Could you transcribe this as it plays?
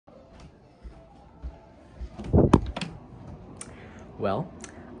Well,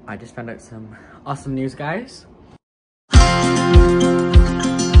 I just found out some awesome news, guys.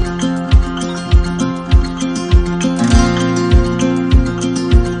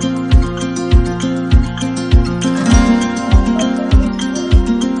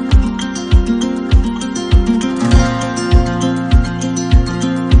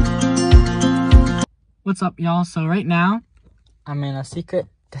 What's up, y'all? So right now, I'm in a secret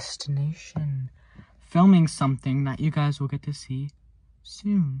destination, filming something that you guys will get to see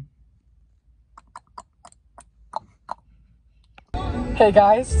soon. Hey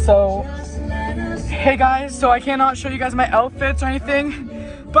guys, so I cannot show you guys my outfits or anything,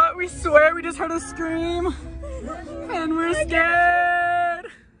 but we swear we just heard a scream and we're scared.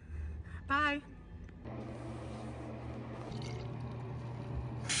 Bye.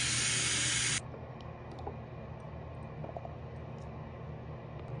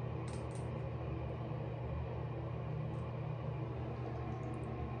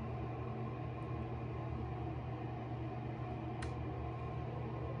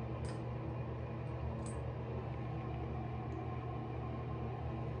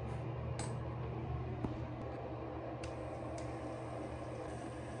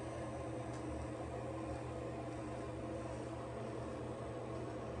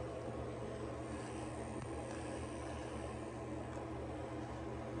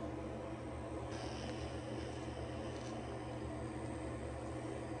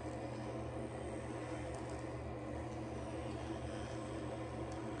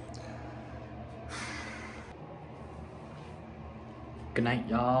 Good night,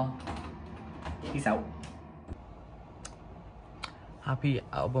 y'all. Peace out. Happy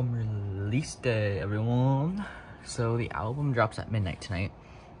album release day, everyone. So the album drops at midnight tonight.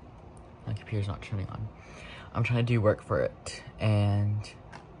 My computer's not turning on. I'm trying to do work for it. And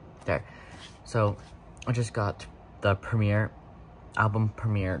there. So I just got the album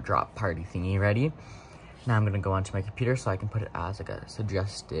premiere drop party thingy ready. Now I'm gonna go onto my computer so I can put it as like a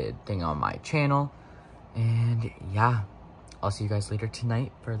suggested thing on my channel. And yeah. I'll see you guys later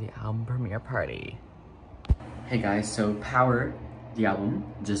tonight for the album premiere party. Hey guys, so Power, the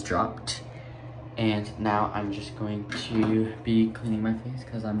album, just dropped. And now I'm just going to be cleaning my face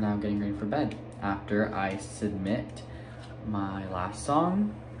because I'm now getting ready for bed after I submit my last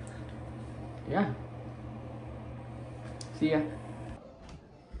song. Yeah. See ya.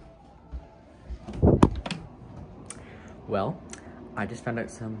 Well, I just found out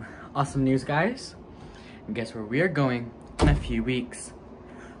some awesome news, guys. And guess where we are going? In a few weeks,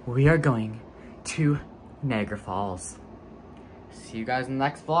 we are going to Niagara Falls. See you guys in the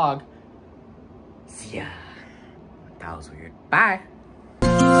next vlog. See ya. That was weird. Bye.